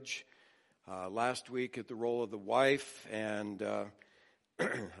last week at the role of the wife, and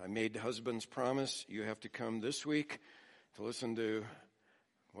I made husbands promise you have to come this week to listen to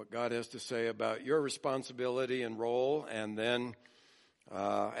what God has to say about your responsibility and role. And then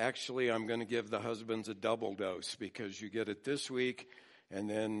actually I'm going to give the husbands a double dose because you get it this week, and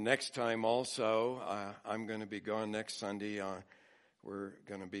then next time also I'm going to be gone next Sunday. We're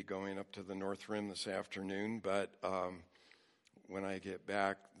going to be going up to the North Rim this afternoon, but when I get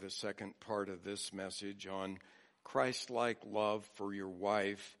back, the second part of this message on Christlike love for your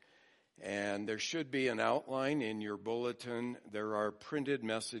wife. And there should be an outline in your bulletin. There are printed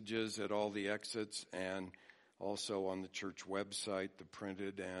messages at all the exits and also on the church website. The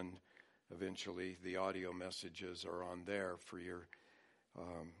printed and eventually the audio messages are on there for your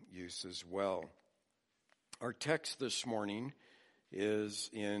use as well. Our text this morning is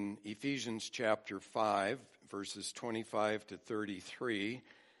in Ephesians chapter 5, verses 25 to 33.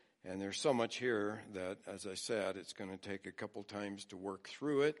 And there's so much here that, as I said, it's going to take a couple times to work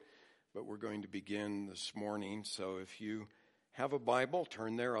through it. But we're going to begin this morning. So if you have a Bible,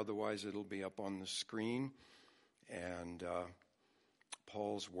 turn there. Otherwise, it'll be up on the screen. And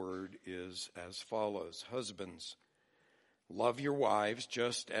Paul's word is as follows. Husbands, love your wives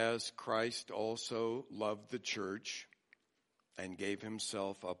just as Christ also loved the church and gave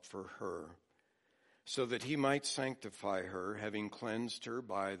himself up for her, so that he might sanctify her, having cleansed her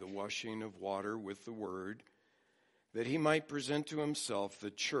by the washing of water with the word, that he might present to himself the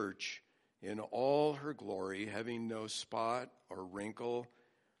church in all her glory, having no spot or wrinkle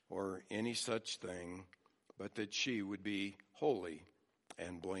or any such thing, but that she would be holy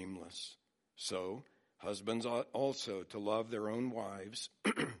and blameless. So husbands ought also to love their own wives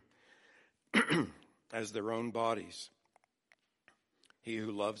as their own bodies. He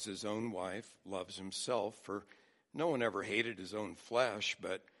who loves his own wife loves himself, for no one ever hated his own flesh,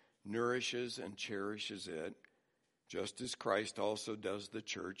 but nourishes and cherishes it, just as Christ also does the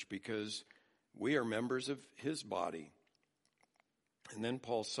church, because we are members of his body. And then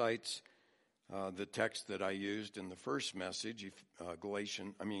Paul cites the text that I used in the first message,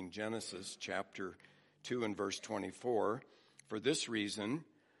 Genesis chapter 2 and verse 24. For this reason,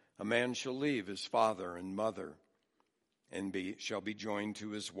 a man shall leave his father and mother, and shall be joined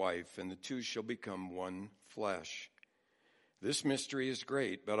to his wife, and the two shall become one flesh. This mystery is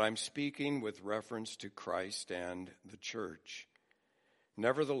great, but I'm speaking with reference to Christ and the church.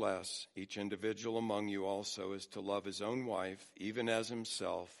 Nevertheless, each individual among you also is to love his own wife, even as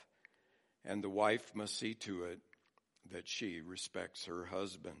himself, and the wife must see to it that she respects her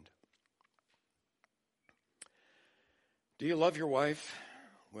husband. Do you love your wife?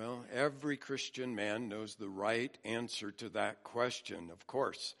 Well, every Christian man knows the right answer to that question. Of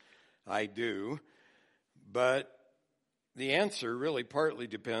course, I do. But the answer really partly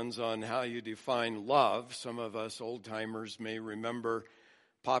depends on how you define love. Some of us old-timers may remember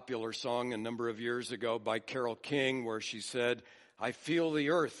a popular song a number of years ago by Carole King where she said, I feel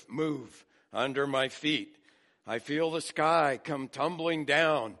the earth move under my feet. I feel the sky come tumbling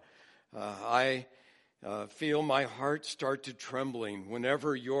down. I feel my heart start to trembling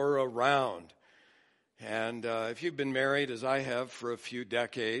whenever you're around. And if you've been married, as I have for a few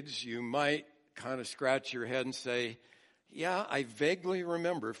decades, you might kind of scratch your head and say, yeah, I vaguely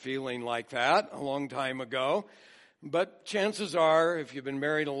remember feeling like that a long time ago. But chances are, if you've been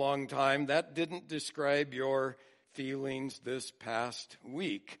married a long time, that didn't describe your feelings this past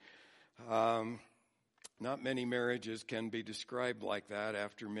week. Not many marriages can be described like that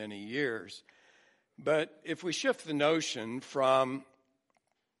after many years. But if we shift the notion from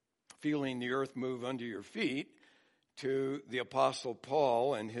feeling the earth move under your feet to the Apostle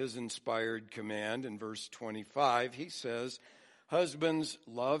Paul and his inspired command in verse 25, he says, husbands,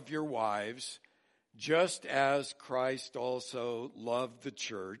 love your wives just as Christ also loved the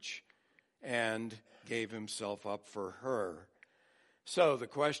church and gave himself up for her. So the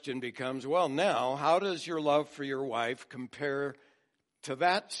question becomes, well, now, how does your love for your wife compare to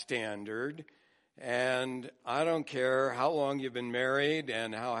that standard? And I don't care how long you've been married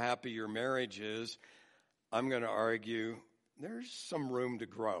and how happy your marriage is, I'm going to argue there's some room to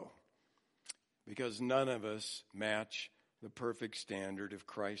grow because none of us match the perfect standard of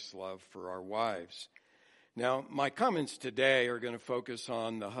Christ's love for our wives. Now, my comments today are going to focus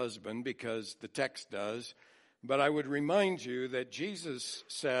on the husband because the text does, but I would remind you that Jesus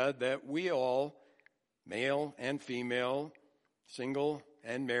said that we all, male and female, single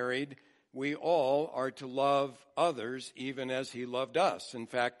and married, we all are to love others even as he loved us. In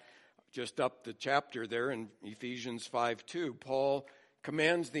fact, just up the chapter there in Ephesians 5:2, Paul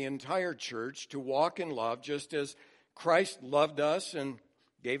commands the entire church to walk in love just as Christ loved us and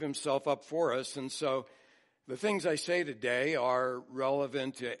gave himself up for us. And so the things I say today are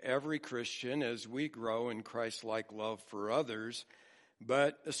relevant to every Christian as we grow in Christ-like love for others,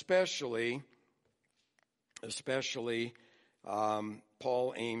 but especially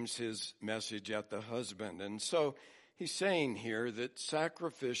Paul aims his message at the husband. And so he's saying here that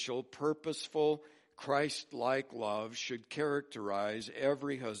sacrificial, purposeful, Christ-like love should characterize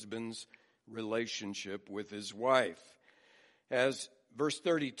every husband's relationship with his wife. As verse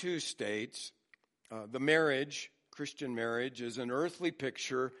 32 states, the marriage, Christian marriage, is an earthly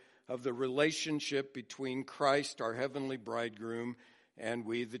picture of the relationship between Christ, our heavenly bridegroom, and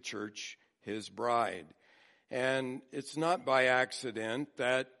we, the church, his bride. And it's not by accident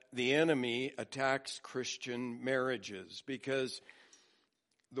that the enemy attacks Christian marriages, because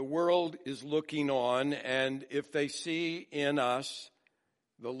the world is looking on, and if they see in us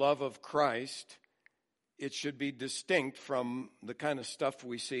the love of Christ, it should be distinct from the kind of stuff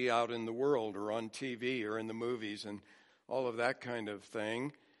we see out in the world or on TV or in the movies and all of that kind of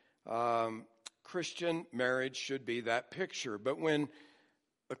thing. Christian marriage should be that picture. But when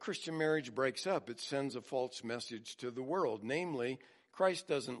a Christian marriage breaks up, it sends a false message to the world. Namely, Christ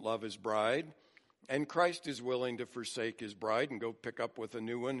doesn't love his bride, and Christ is willing to forsake his bride and go pick up with a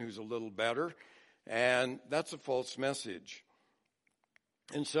new one who's a little better. And that's a false message.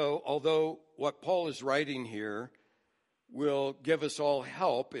 And so, although what Paul is writing here will give us all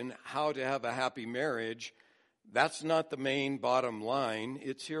help in how to have a happy marriage, that's not the main bottom line.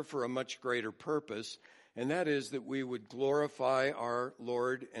 It's here for a much greater purpose, and that is that we would glorify our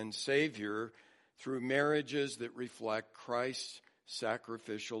Lord and Savior through marriages that reflect Christ's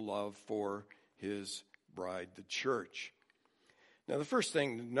sacrificial love for his bride, the church. Now, the first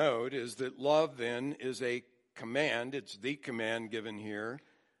thing to note is that love then is a command. It's the command given here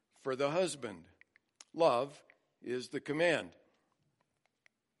for the husband. Love is the command.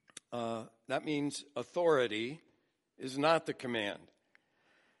 That means authority is not the command.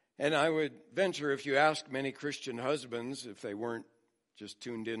 And I would venture, if you ask many Christian husbands, if they weren't just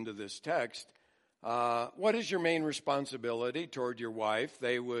tuned into this text, what is your main responsibility toward your wife?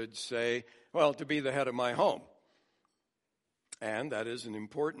 They would say, well, to be the head of my home. And that is an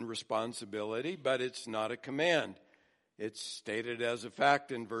important responsibility, but it's not a command. It's stated as a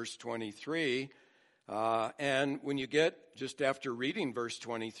fact in verse 23. And when you get, just after reading verse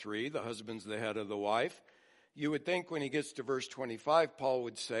 23, the husband's the head of the wife, you would think when he gets to verse 25, Paul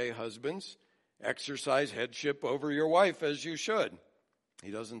would say, husbands, exercise headship over your wife as you should. He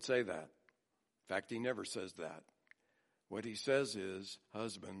doesn't say that. In fact, he never says that. What he says is,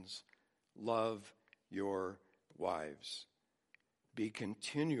 husbands, love your wives. Be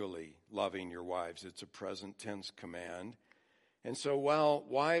continually loving your wives. It's a present tense command. And so while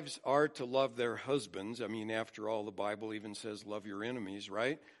wives are to love their husbands, I mean, after all, the Bible even says love your enemies,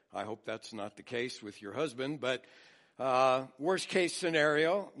 right? I hope that's not the case with your husband, but worst case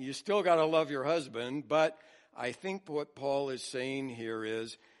scenario, you still got to love your husband. But I think what Paul is saying here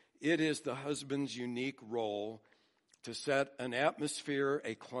is it is the husband's unique role to set an atmosphere,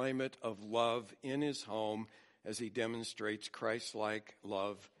 a climate of love in his home as he demonstrates Christ-like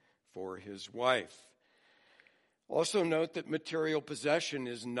love for his wife. Also note that material possession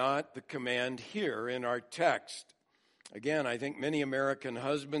is not the command here in our text. Again, I think many American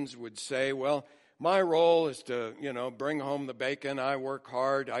husbands would say, well, my role is to, bring home the bacon. I work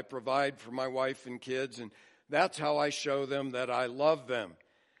hard. I provide for my wife and kids, and that's how I show them that I love them.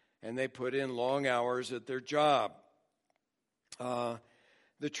 And they put in long hours at their job.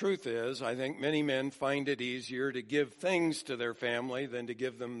 The truth is, I think many men find it easier to give things to their family than to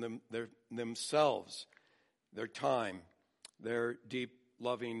give them themselves, their time, their deep,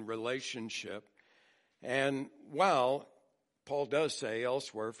 loving relationship. And while Paul does say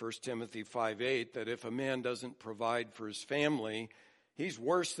elsewhere, 1 Timothy 5:8, that if a man doesn't provide for his family, he's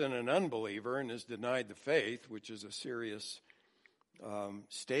worse than an unbeliever and has denied the faith, which is a serious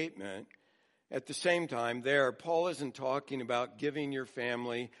statement. At the same time, Paul isn't talking about giving your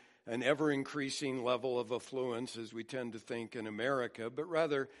family an ever-increasing level of affluence, as we tend to think in America, but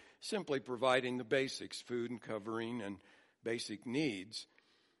rather simply providing the basics, food and covering and basic needs.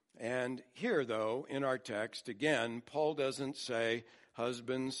 And here, though, in our text, again, Paul doesn't say,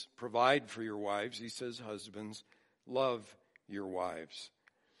 husbands, provide for your wives. He says, husbands, love your wives.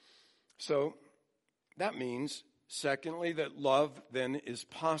 So that means, secondly, that love then is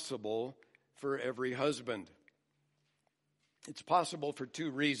possible for every husband. It's possible for two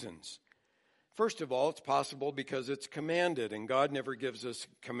reasons. First of all, it's possible because it's commanded, and God never gives us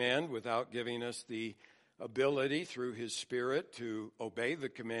command without giving us the ability through his Spirit to obey the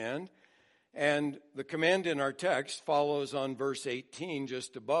command. And the command in our text follows on verse 18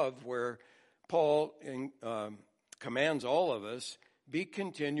 just above, where Paul commands all of us, be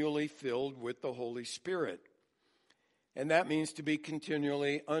continually filled with the Holy Spirit. And that means to be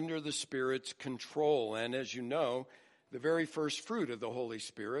continually under the Spirit's control. And as you know, the very first fruit of the Holy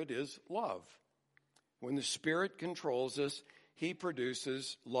Spirit is love. When the Spirit controls us, He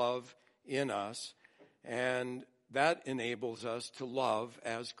produces love in us, and that enables us to love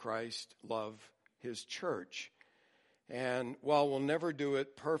as Christ loved His church. And while we'll never do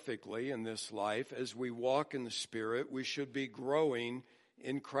it perfectly in this life, as we walk in the Spirit, we should be growing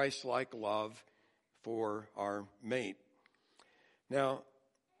in Christlike love for our mate. Now,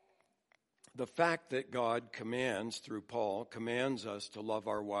 the fact that God commands, through Paul, commands us to love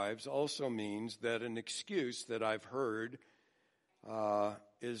our wives also means that an excuse that I've heard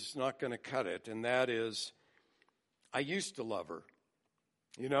is not going to cut it, and that is, I used to love her.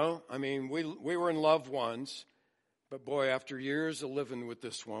 You know, I mean, we were in love once, but boy, after years of living with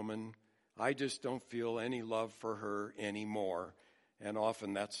this woman, I just don't feel any love for her anymore. And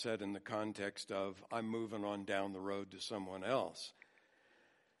often that's said in the context of, I'm moving on down the road to someone else.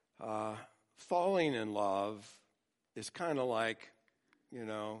 Falling in love is kind of like, you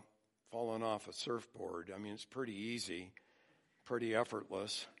know, falling off a surfboard. I mean, it's pretty easy, pretty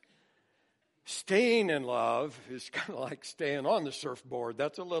effortless. Staying in love is kind of like staying on the surfboard.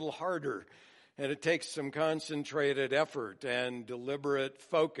 That's a little harder, and it takes some concentrated effort and deliberate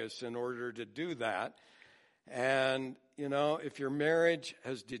focus in order to do that. And, you know, if your marriage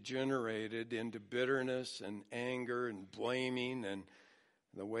has degenerated into bitterness and anger and blaming and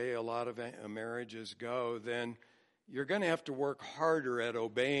the way a lot of marriages go, then you're going to have to work harder at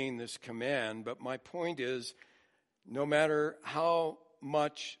obeying this command. But my point is, no matter how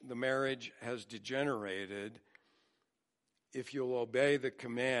much the marriage has degenerated, if you'll obey the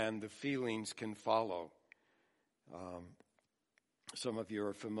command, the feelings can follow. Some of you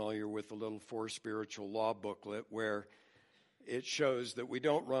are familiar with the little 4 Spiritual Law booklet, where it shows that we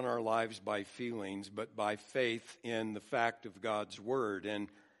don't run our lives by feelings, but by faith in the fact of God's Word. And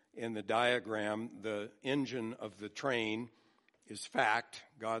in the diagram, the engine of the train is fact,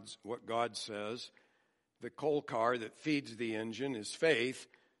 what God says. The coal car that feeds the engine is faith,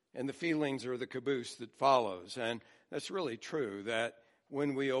 and the feelings are the caboose that follows. And that's really true, that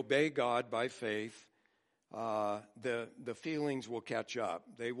when we obey God by faith, the feelings will catch up.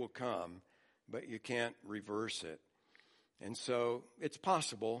 They will come, but you can't reverse it. And so it's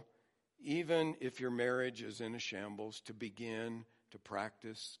possible, even if your marriage is in a shambles, to begin to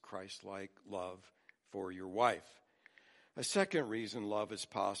practice Christ-like love for your wife. A second reason love is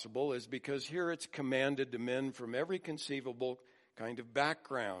possible is because here it's commanded to men from every conceivable kind of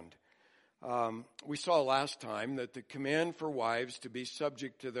background. We saw last time that the command for wives to be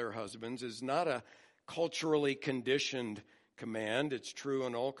subject to their husbands is not a culturally conditioned command. It's true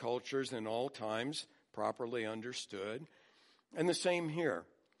in all cultures and all times, properly understood. And the same here.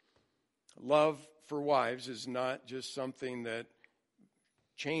 Love for wives is not just something that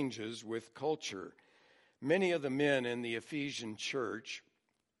changes with culture. Many of the men in the Ephesian church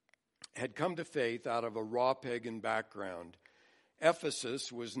had come to faith out of a raw pagan background.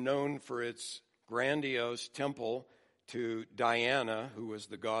 Ephesus was known for its grandiose temple to Diana, who was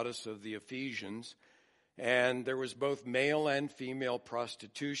the goddess of the Ephesians. And there was both male and female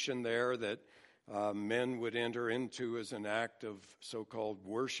prostitution there that men would enter into as an act of so-called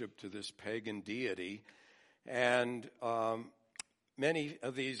worship to this pagan deity. And many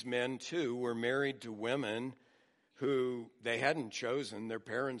of these men, too, were married to women who they hadn't chosen. Their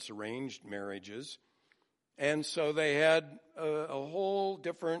parents arranged marriages. And so they had a whole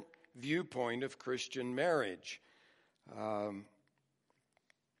different viewpoint of Christian marriage. The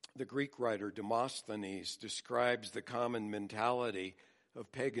Greek writer Demosthenes describes the common mentality of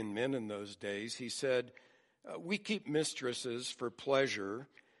pagan men in those days. He said, we keep mistresses for pleasure,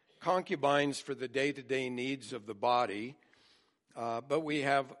 concubines for the day-to-day needs of the body, but we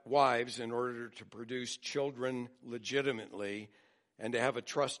have wives in order to produce children legitimately and to have a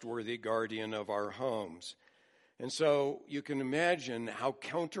trustworthy guardian of our homes. And so you can imagine how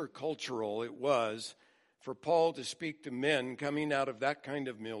countercultural it was for Paul to speak to men coming out of that kind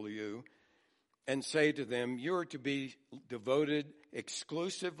of milieu and say to them, you are to be devoted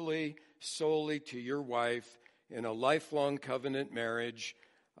exclusively, solely to your wife in a lifelong covenant marriage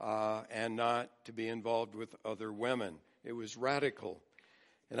and not to be involved with other women. It was radical.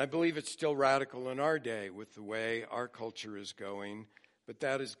 And I believe it's still radical in our day with the way our culture is going, but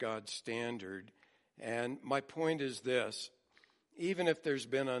that is God's standard. And my point is this: even if there's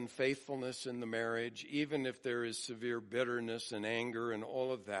been unfaithfulness in the marriage, even if there is severe bitterness and anger and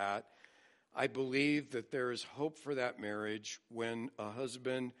all of that, I believe that there is hope for that marriage when a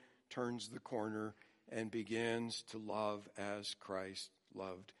husband turns the corner and begins to love as Christ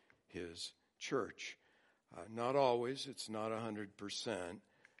loved his church. Not always, it's not 100%,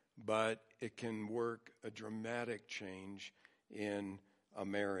 but it can work a dramatic change in a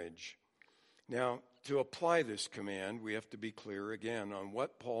marriage. Now, to apply this command, we have to be clear again on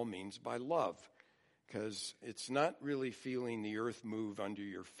what Paul means by love, because it's not really feeling the earth move under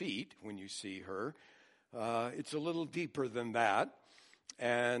your feet when you see her. It's a little deeper than that,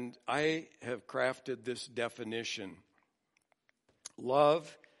 and I have crafted this definition.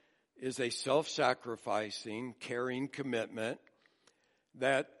 Love is a self-sacrificing, caring commitment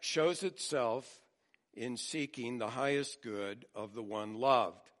that shows itself in seeking the highest good of the one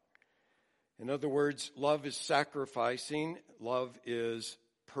loved. In other words, love is sacrificing, love is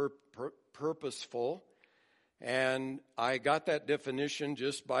purposeful, and I got that definition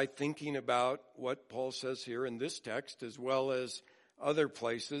just by thinking about what Paul says here in this text, as well as other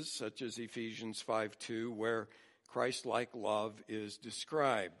places, such as Ephesians 5:2, where Christlike love is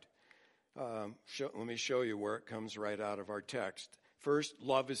described. Let me show you where it comes right out of our text. First,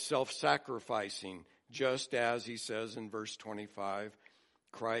 love is self-sacrificing, just as he says in verse 25,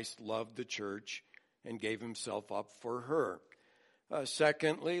 Christ loved the church and gave himself up for her.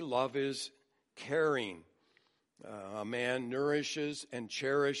 Secondly, love is caring. A man nourishes and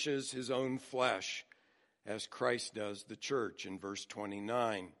cherishes his own flesh, as Christ does the church in verse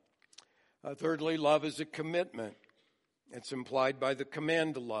 29. Thirdly, love is a commitment. It's implied by the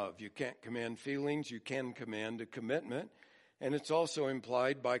command to love. You can't command feelings, you can command a commitment. And it's also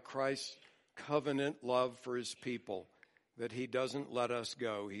implied by Christ's covenant love for his people, that he doesn't let us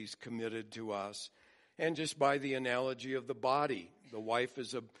go. He's committed to us. And just by the analogy of the body, the wife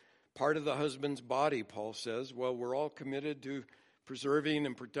is a part of the husband's body, Paul says. Well, we're all committed to preserving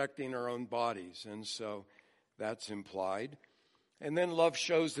and protecting our own bodies. And so that's implied. And then love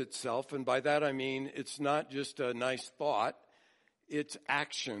shows itself. And by that I mean it's not just a nice thought. It's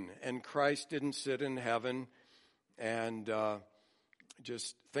action. And Christ didn't sit in heaven and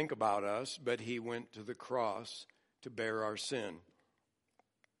just think about us, but he went to the cross to bear our sin.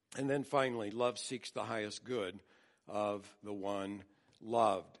 And then finally, love seeks the highest good of the one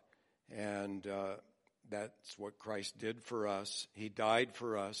loved. And that's what Christ did for us. He died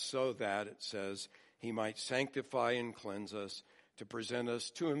for us so that, it says, he might sanctify and cleanse us to present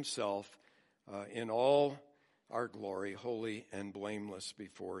us to himself in all our glory, holy and blameless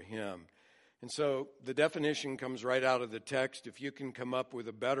before him. And so the definition comes right out of the text. If you can come up with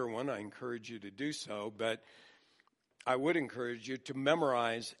a better one, I encourage you to do so. But I would encourage you to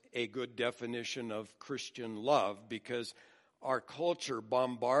memorize a good definition of Christian love, because our culture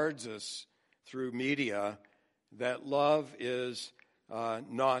bombards us through media that love is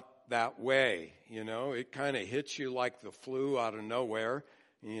not that way. You know, it kind of hits you like the flu out of nowhere.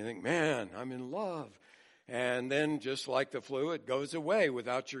 And you think, man, I'm in love. And then just like the flu, it goes away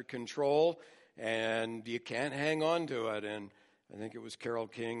without your control, and you can't hang on to it. And I think it was Carole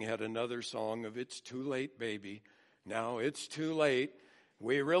King had another song of "It's Too Late, Baby. Now it's too late.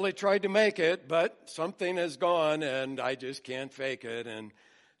 We really tried to make it, but something has gone, and I just can't fake it." And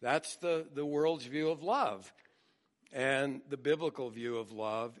that's the world's view of love. And the biblical view of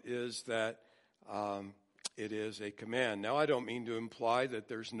love is that it is a command. Now, I don't mean to imply that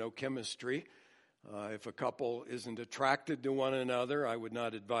there's no chemistry. If a couple isn't attracted to one another, I would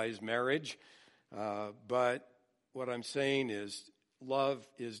not advise marriage. But what I'm saying is love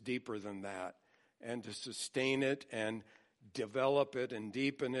is deeper than that. And to sustain it and develop it and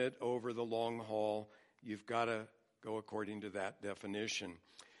deepen it over the long haul, you've got to go according to that definition.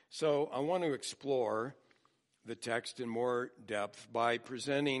 So I want to explore the text in more depth by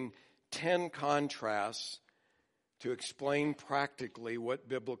presenting 10 contrasts to explain practically what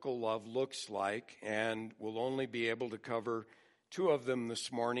biblical love looks like, and we'll only be able to cover 2 of them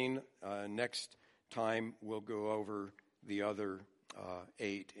this morning. Next time we'll go over the other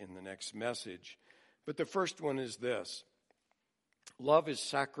 8 in the next message. But the first one is this: love is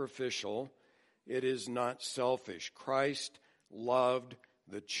sacrificial. It is not selfish. Christ loved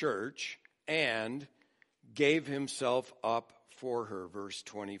the church and gave himself up for her, verse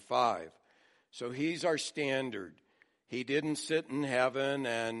 25. So he's our standard. He didn't sit in heaven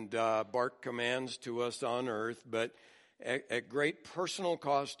and bark commands to us on earth, but at great personal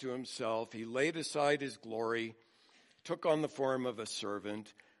cost to himself, he laid aside his glory, took on the form of a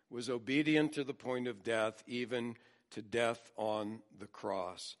servant, was obedient to the point of death, even to death on the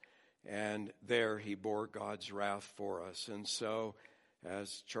cross. And there he bore God's wrath for us. And so,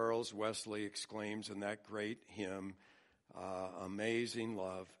 as Charles Wesley exclaims in that great hymn, Amazing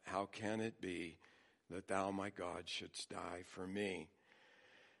love, how can it be that thou, my God, shouldst die for me?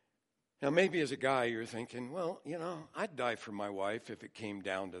 Now, maybe as a guy, you're thinking, well, I'd die for my wife if it came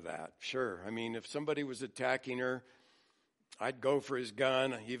down to that. Sure. I mean, if somebody was attacking her, I'd go for his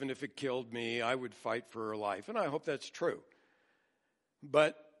gun. Even if it killed me, I would fight for her life. And I hope that's true.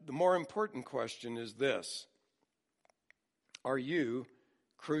 But the more important question is this. Are you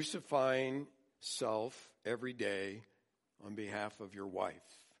crucifying self every day on behalf of your wife?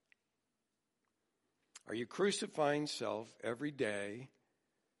 Are you crucifying self every day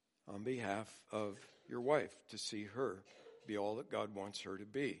on behalf of your wife to see her be all that God wants her to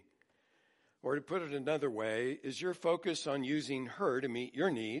be? Or to put it another way, is your focus on using her to meet your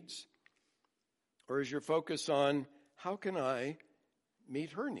needs? Or is your focus on how can I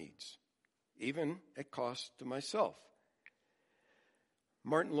meet her needs, even at cost to myself?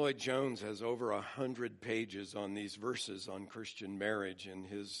 Martin Lloyd-Jones has over 100 pages on these verses on Christian marriage in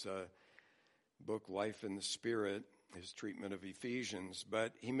his book, Life in the Spirit, his treatment of Ephesians.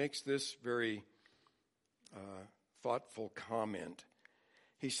 But he makes this very thoughtful comment.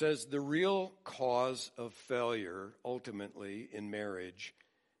 He says, the real cause of failure, ultimately, in marriage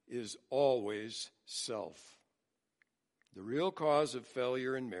is always self. The real cause of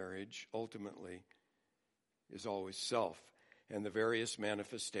failure in marriage, ultimately, is always self and the various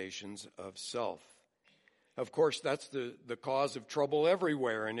manifestations of self. Of course, that's the cause of trouble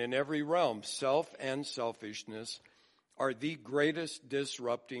everywhere and in every realm. Self and selfishness are the greatest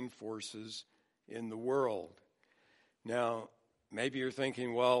disrupting forces in the world. Now, maybe you're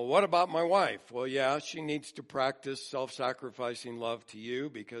thinking, well, what about my wife? Well, yeah, she needs to practice self-sacrificing love to you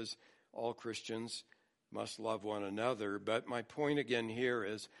because all Christians must love one another. But my point again here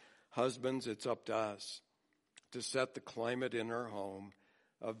is, husbands, it's up to us to set the climate in our home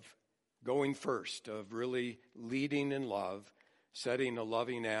of going first, of really leading in love, setting a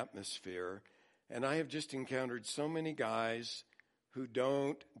loving atmosphere. And I have just encountered so many guys who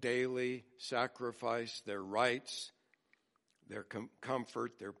don't daily sacrifice their rights, their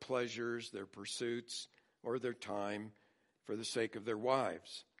comfort, their pleasures, their pursuits, or their time for the sake of their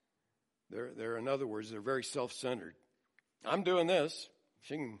wives. They're in other words, they're very self-centered. I'm doing this.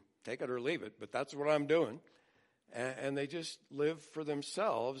 She can take it or leave it, but that's what I'm doing. And they just live for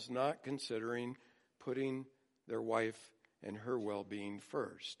themselves, not considering putting their wife and her well-being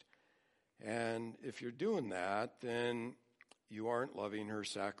first. And if you're doing that, then you aren't loving her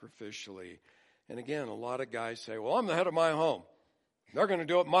sacrificially. And again, a lot of guys say, well, I'm the head of my home. They're going to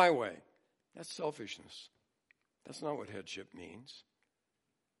do it my way. That's selfishness. That's not what headship means.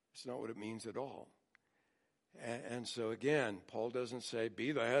 It's not what it means at all. And so again, Paul doesn't say,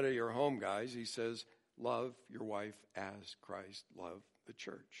 be the head of your home, guys. He says, love your wife as Christ loved the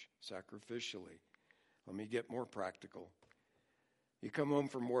church, sacrificially. Let me get more practical. You come home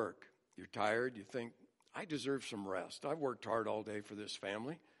from work. You're tired. You think, I deserve some rest. I've worked hard all day for this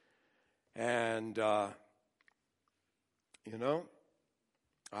family. And, I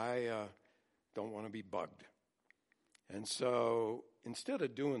don't want to be bugged. And so instead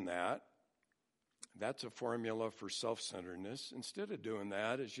of doing that, that's a formula for self-centeredness. Instead of doing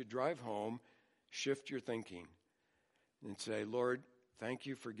that, as you drive home, shift your thinking and say, Lord, thank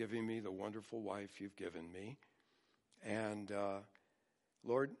you for giving me the wonderful wife you've given me. And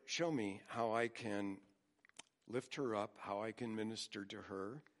Lord, show me how I can lift her up, how I can minister to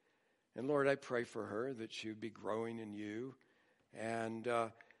her. And Lord, I pray for her that she would be growing in you. And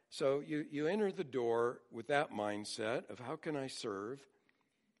so you enter the door with that mindset of how can I serve?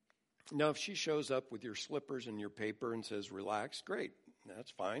 Now, if she shows up with your slippers and your paper and says, relax, great,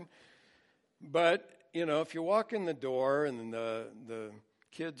 that's fine. But, if you walk in the door and the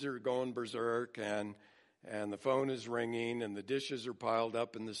kids are going berserk and the phone is ringing and the dishes are piled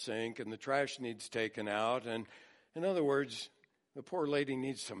up in the sink and the trash needs taken out, and in other words, the poor lady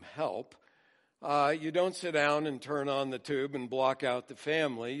needs some help, you don't sit down and turn on the tube and block out the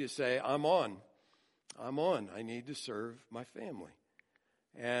family. You say, I'm on. I need to serve my family.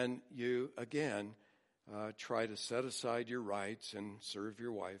 And you, again, try to set aside your rights and serve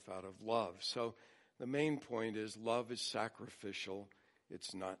your wife out of love. So the main point is love is sacrificial.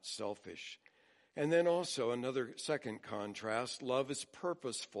 It's not selfish. And then also another second contrast, love is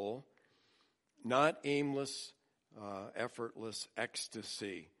purposeful, not aimless, effortless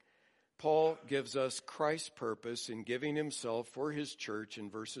ecstasy. Paul gives us Christ's purpose in giving himself for his church in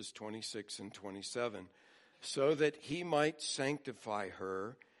verses 26 and 27, so that he might sanctify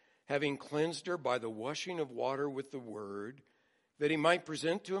her, having cleansed her by the washing of water with the word, that he might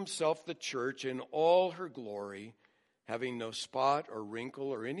present to himself the church in all her glory, having no spot or wrinkle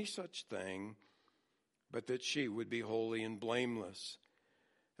or any such thing, but that she would be holy and blameless.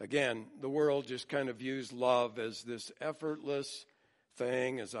 Again, the world just kind of views love as this effortless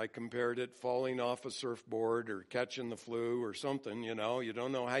thing, as I compared it, falling off a surfboard or catching the flu or something, you know. You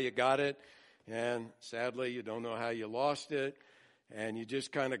don't know how you got it, and sadly, you don't know how you lost it, and you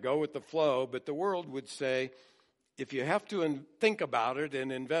just kind of go with the flow. But the world would say, if you have to think about it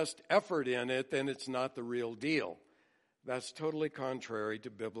and invest effort in it, then it's not the real deal. That's totally contrary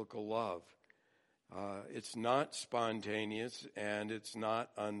to biblical love. It's not spontaneous and it's not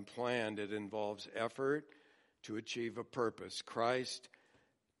unplanned. It involves effort to achieve a purpose. Christ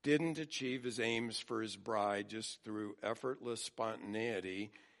didn't achieve his aims for his bride just through effortless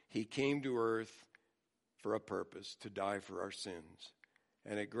spontaneity. He came to earth for a purpose, to die for our sins.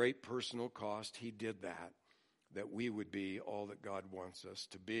 And at great personal cost, he did that we would be all that God wants us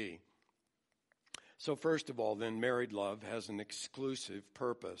to be. So first of all, then, married love has an exclusive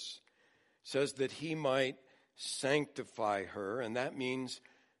purpose. It says that he might sanctify her, and that means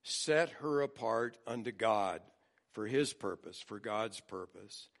set her apart unto God for his purpose, for God's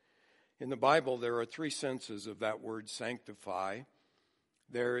purpose. In the Bible, there are three senses of that word sanctify.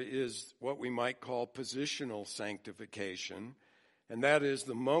 There is what we might call positional sanctification, and that is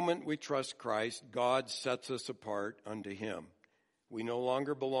the moment we trust Christ, God sets us apart unto him. We no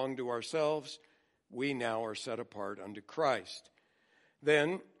longer belong to ourselves. We now are set apart unto Christ.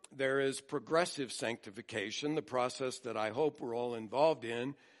 Then there is progressive sanctification, the process that I hope we're all involved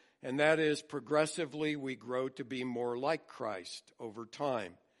in, and that is progressively we grow to be more like Christ over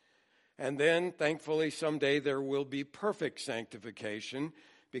time. And then, thankfully, someday there will be perfect sanctification,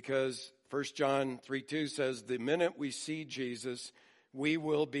 because 1 John 3:2 says, the minute we see Jesus, we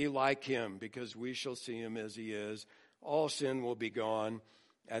will be like him, because we shall see him as he is. All sin will be gone.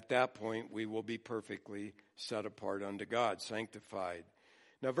 At that point, we will be perfectly set apart unto God, sanctified.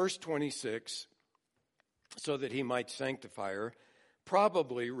 Now, verse 26, so that he might sanctify her,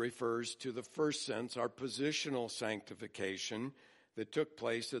 probably refers to the first sense, our positional sanctification that took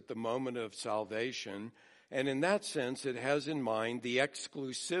place at the moment of salvation. And in that sense, it has in mind the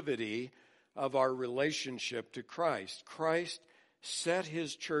exclusivity of our relationship to Christ. Christ set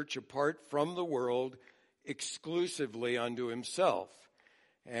his church apart from the world exclusively unto himself.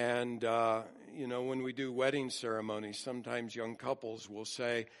 And, when we do wedding ceremonies, sometimes young couples will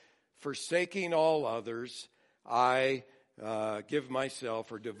say, forsaking all others, I give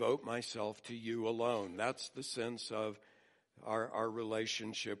myself or devote myself to you alone. That's the sense of our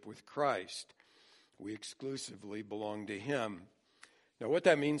relationship with Christ. We exclusively belong to him. Now, what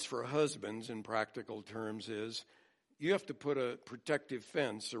that means for husbands in practical terms is you have to put a protective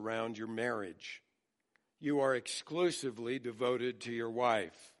fence around your marriage. You are exclusively devoted to your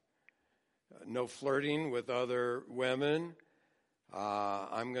wife. No flirting with other women.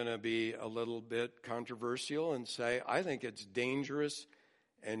 I'm going to be a little bit controversial and say I think it's dangerous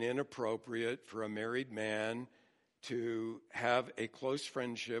and inappropriate for a married man to have a close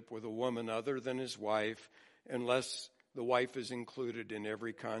friendship with a woman other than his wife unless the wife is included in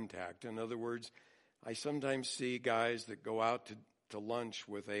every contact. In other words, I sometimes see guys that go out to lunch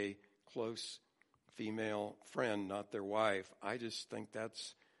with a close female friend, not their wife. I just think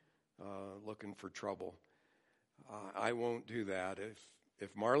that's looking for trouble. I won't do that.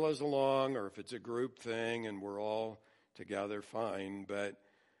 If Marla's along or if it's a group thing and we're all together, fine, but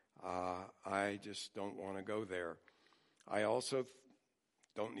I just don't want to go there. I also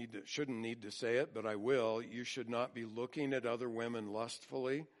shouldn't need to say it, but I will. You should not be looking at other women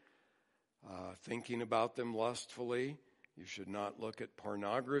lustfully, thinking about them lustfully. You should not look at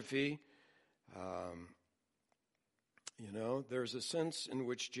pornography. There's a sense in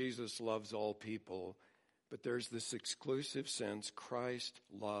which Jesus loves all people, but there's this exclusive sense Christ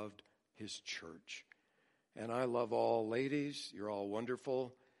loved his church. And I love all ladies. You're all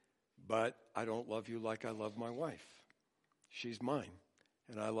wonderful, but I don't love you like I love my wife. She's mine,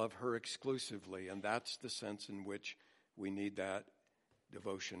 and I love her exclusively, and that's the sense in which we need that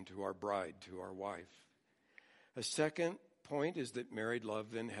devotion to our bride, to our wife. A second point is that married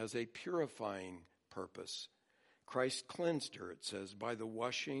love then has a purifying purpose. Christ cleansed her, it says, by the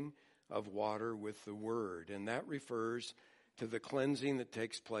washing of water with the word, and that refers to the cleansing that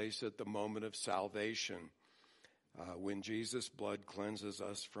takes place at the moment of salvation, when Jesus' blood cleanses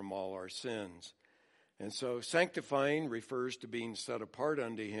us from all our sins. And so sanctifying refers to being set apart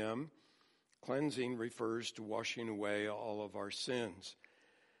unto him. Cleansing refers to washing away all of our sins.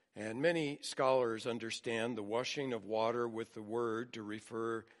 And many scholars understand the washing of water with the word to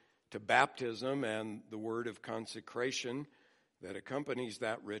refer to baptism and the word of consecration that accompanies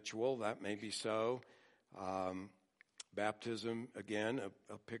that ritual. That may be so. Baptism, again,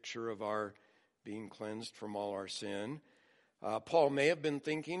 a picture of our being cleansed from all our sin. Paul may have been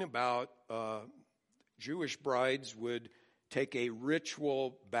thinking about Jewish brides would take a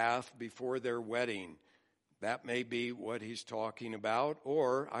ritual bath before their wedding. That may be what he's talking about.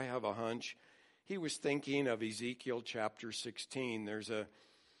 Or, I have a hunch, he was thinking of Ezekiel chapter 16. There's a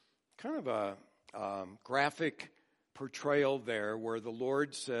kind of a graphic portrayal there where the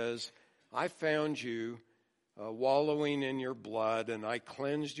Lord says, I found you wallowing in your blood, and I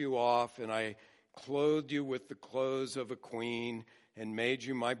cleansed you off, and I clothed you with the clothes of a queen and made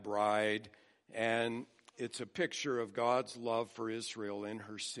you my bride. And it's a picture of God's love for Israel in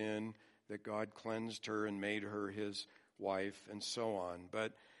her sin, that God cleansed her and made her his wife, and so on.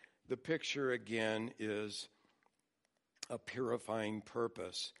 But the picture again is a purifying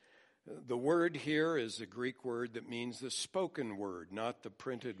purpose. The word here is a Greek word that means the spoken word, not the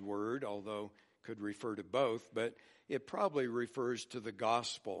printed word, although could refer to both, but it probably refers to the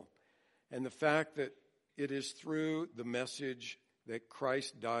gospel. And the fact that it is through the message that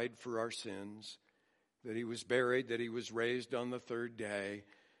Christ died for our sins, that he was buried, that he was raised on the third day,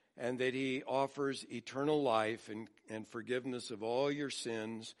 and that he offers eternal life and forgiveness of all your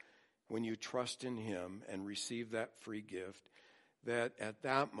sins when you trust in him and receive that free gift, that at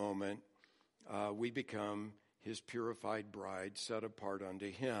that moment we become his purified bride, set apart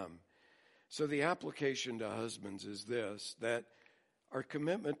unto him. So the application to husbands is this, that our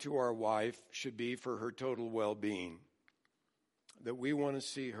commitment to our wife should be for her total well-being, that we want to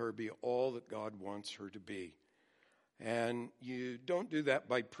see her be all that God wants her to be. And you don't do that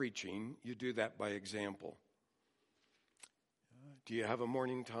by preaching, you do that by example. Do you have a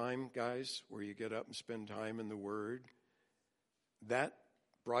morning time, guys, where you get up and spend time in the Word? That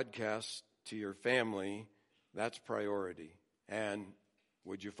broadcast to your family, that's priority. And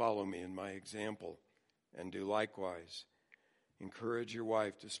would you follow me in my example and do likewise? Encourage your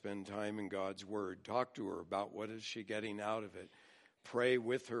wife to spend time in God's Word. Talk to her about what is she getting out of it. Pray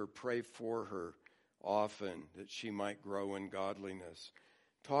with her, pray for her often that she might grow in godliness.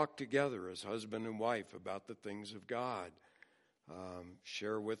 Talk together as husband and wife about the things of God.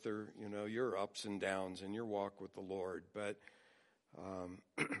 Share with her, your ups and downs in your walk with the Lord. But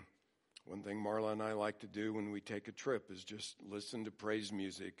one thing Marla and I like to do when we take a trip is just listen to praise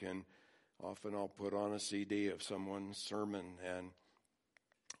music, and often I'll put on a CD of someone's sermon and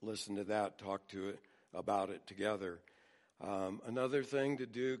listen to that, talk to it about it together. Another thing to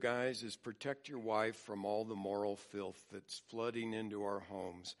do, guys, is protect your wife from all the moral filth that's flooding into our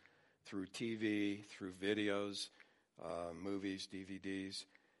homes through TV, through videos, movies, DVDs.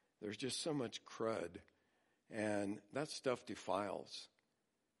 There's just so much crud, and that stuff defiles.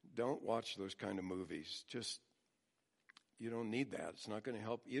 Don't watch those kind of movies. You don't need that. It's not going to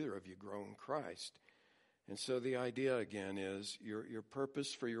help either of you grow in Christ. And so the idea, again, is your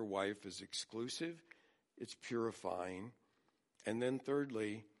purpose for your wife is exclusive, it's purifying, and then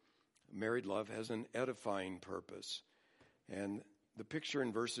thirdly, married love has an edifying purpose. And the picture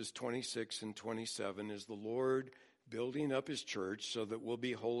in verses 26 and 27 is the Lord building up his church so that we'll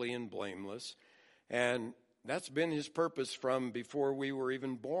be holy and blameless. And that's been his purpose from before we were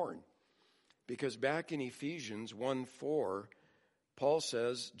even born. Because back in Ephesians 1:4, Paul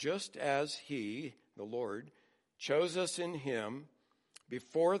says, just as he, the Lord, chose us in him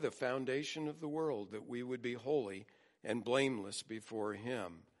before the foundation of the world, that we would be holy and blameless before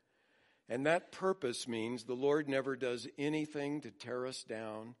him. And that purpose means the Lord never does anything to tear us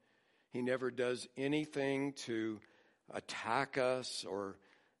down. He never does anything to attack us or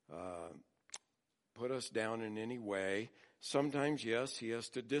put us down in any way. Sometimes, yes, he has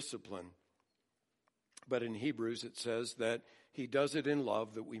to discipline. But in Hebrews it says that he does it in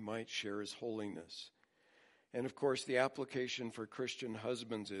love that we might share his holiness. And of course, the application for Christian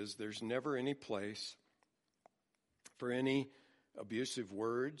husbands is there's never any place for any abusive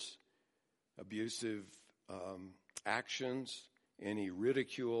words, abusive actions, any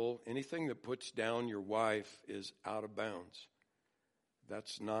ridicule, anything that puts down your wife is out of bounds.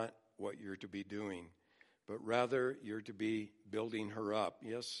 That's not what you're to be doing, but rather you're to be building her up.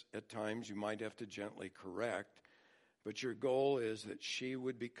 Yes, at times you might have to gently correct, but your goal is that she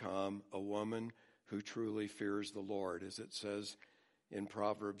would become a woman who truly fears the Lord, as it says in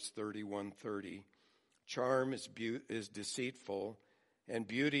Proverbs 31:30. Charm is deceitful, and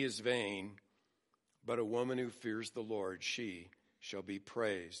beauty is vain, but a woman who fears the Lord, she shall be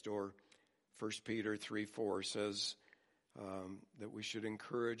praised. Or 1 Peter 3:4 says that we should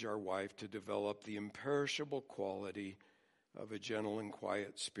encourage our wife to develop the imperishable quality of a gentle and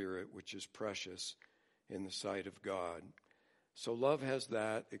quiet spirit, which is precious in the sight of God. So love has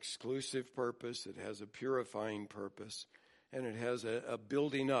that exclusive purpose, it has a purifying purpose, and it has a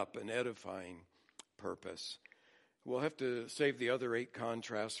building up, an edifying purpose. We'll have to save the other 8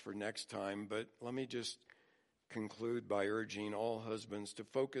 contrasts for next time, but let me just conclude by urging all husbands to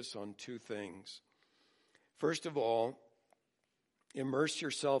focus on 2 things. First of all, immerse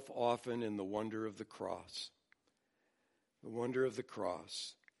yourself often in the wonder of the cross. The wonder of the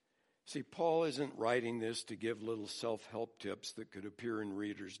cross. See, Paul isn't writing this to give little self-help tips that could appear in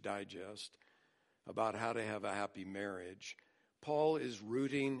Reader's Digest about how to have a happy marriage. Paul is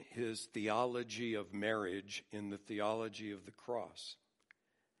rooting his theology of marriage in the theology of the cross.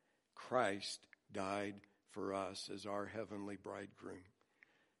 Christ died for us as our heavenly bridegroom,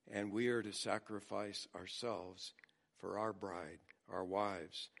 and we are to sacrifice ourselves for our bride, our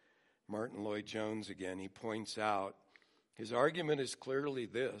wives. Martin Lloyd-Jones again, he points out, his argument is clearly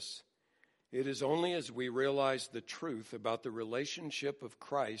this: it is only as we realize the truth about the relationship of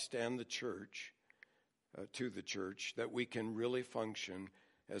Christ and the church, to the church, that we can really function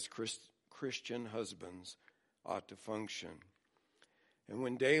as Christian husbands ought to function. And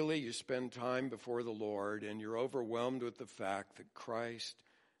when daily you spend time before the Lord and you're overwhelmed with the fact that Christ,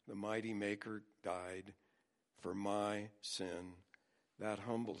 the mighty Maker, died for my sin, that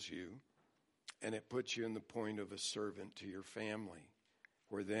humbles you, and it puts you in the point of a servant to your family,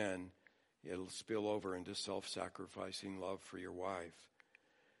 where then it'll spill over into self-sacrificing love for your wife.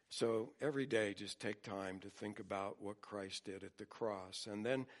 So every day, just take time to think about what Christ did at the cross. And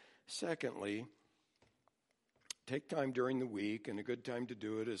then, secondly, take time during the week, and a good time to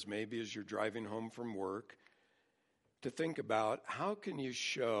do it is maybe as you're driving home from work, to think about how can you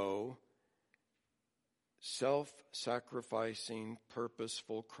show self-sacrificing,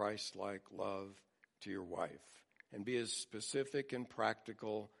 purposeful, Christ-like love to your wife, and be as specific and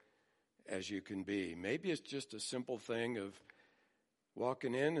practical as you can be. Maybe it's just a simple thing of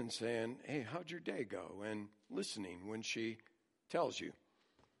walking in and saying, hey, how'd your day go? And listening when she tells you.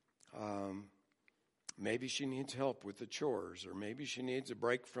 Maybe she needs help with the chores, or maybe she needs a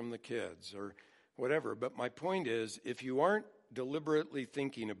break from the kids, or whatever. But my point is, if you aren't deliberately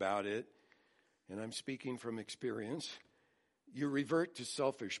thinking about it, and I'm speaking from experience, you revert to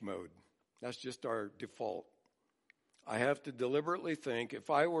selfish mode. That's just our default. I have to deliberately think, if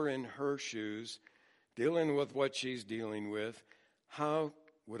I were in her shoes, dealing with what she's dealing with, how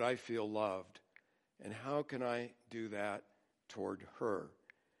would I feel loved? And how can I do that toward her?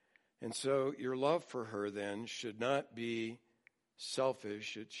 And so your love for her then should not be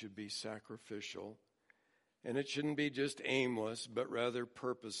selfish, it should be sacrificial. And it shouldn't be just aimless, but rather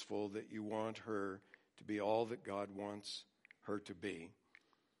purposeful, that you want her to be all that God wants her to be.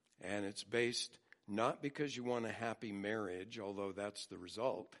 And it's based not because you want a happy marriage, although that's the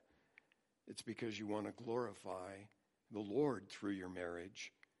result. It's because you want to glorify the Lord through your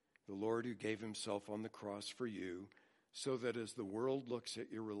marriage, the Lord who gave himself on the cross for you, so that as the world looks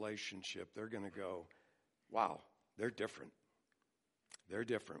at your relationship, they're going to go, wow, they're different. They're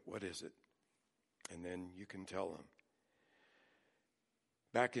different. What is it? And then you can tell them.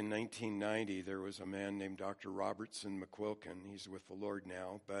 Back in 1990, there was a man named Dr. Robertson McQuilkin. He's with the Lord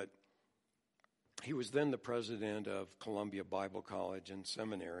now, but he was then the president of Columbia Bible College and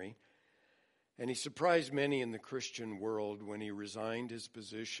Seminary. And he surprised many in the Christian world when he resigned his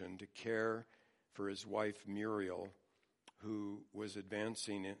position to care for his wife Muriel, who was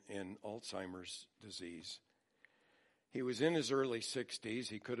advancing in Alzheimer's disease. He was in his early 60s.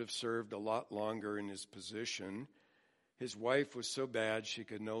 He could have served a lot longer in his position. His wife was so bad she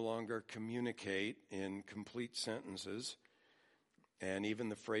could no longer communicate in complete sentences, and even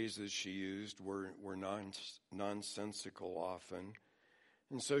the phrases she used were nonsensical often.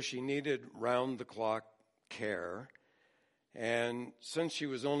 And so she needed round-the-clock care. And since she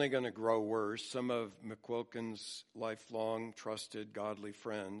was only going to grow worse, some of McQuilkin's lifelong trusted godly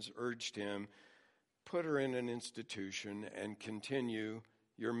friends urged him, put her in an institution and continue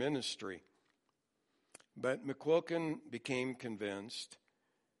your ministry. But McQuilkin became convinced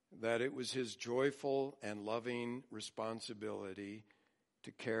that it was his joyful and loving responsibility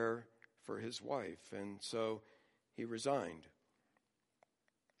to care for his wife, and so he resigned.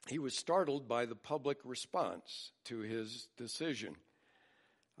 He was startled by the public response to his decision.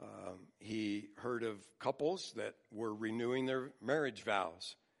 He heard of couples that were renewing their marriage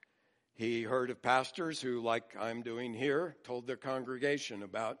vows. He heard of pastors who, like I'm doing here, told their congregation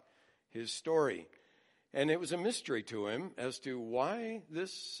about his story. And it was a mystery to him as to why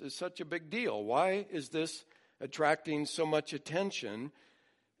this is such a big deal. Why is this attracting so much attention,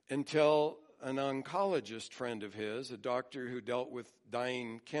 until an oncologist friend of his, a doctor who dealt with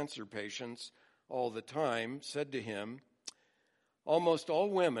dying cancer patients all the time, said to him, almost all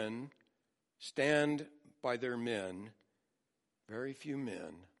women stand by their men. Very few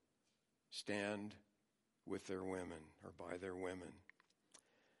men stand with their women or by their women.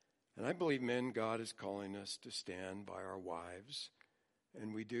 And I believe, men, God is calling us to stand by our wives.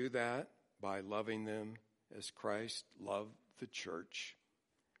 And we do that by loving them as Christ loved the church.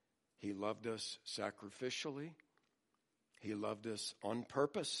 He loved us sacrificially. He loved us on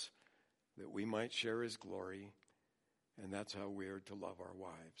purpose that we might share his glory. And that's how we are to love our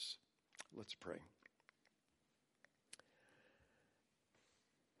wives. Let's pray.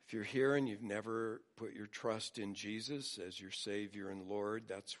 If you're here and you've never put your trust in Jesus as your Savior and Lord,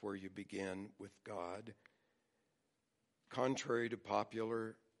 that's where you begin with God. Contrary to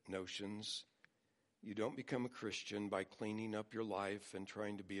popular notions, you don't become a Christian by cleaning up your life and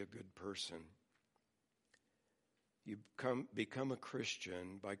trying to be a good person. You become a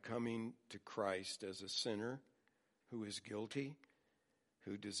Christian by coming to Christ as a sinner who is guilty,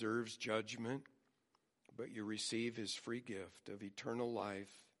 who deserves judgment, but you receive his free gift of eternal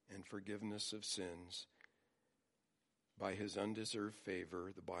life and forgiveness of sins by his undeserved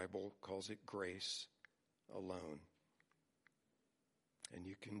favor. The Bible calls it grace alone. And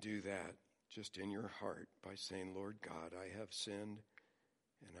you can do that just in your heart by saying, Lord God, I have sinned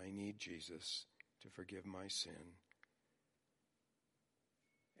and I need Jesus to forgive my sin.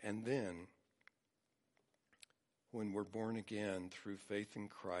 And then, when we're born again through faith in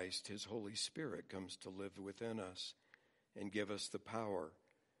Christ, his Holy Spirit comes to live within us and give us the power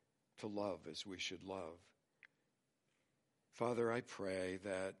to love as we should love. Father, I pray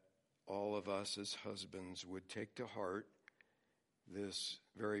that all of us as husbands would take to heart this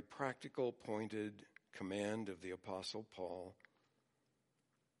very practical, pointed command of the Apostle Paul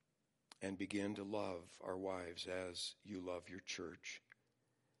and begin to love our wives as you love your church.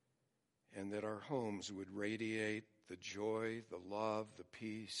 And that our homes would radiate the joy, the love, the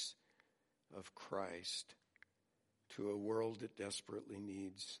peace of Christ to a world that desperately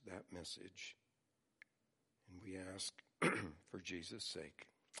needs that message. And we ask for Jesus' sake.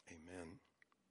 Amen.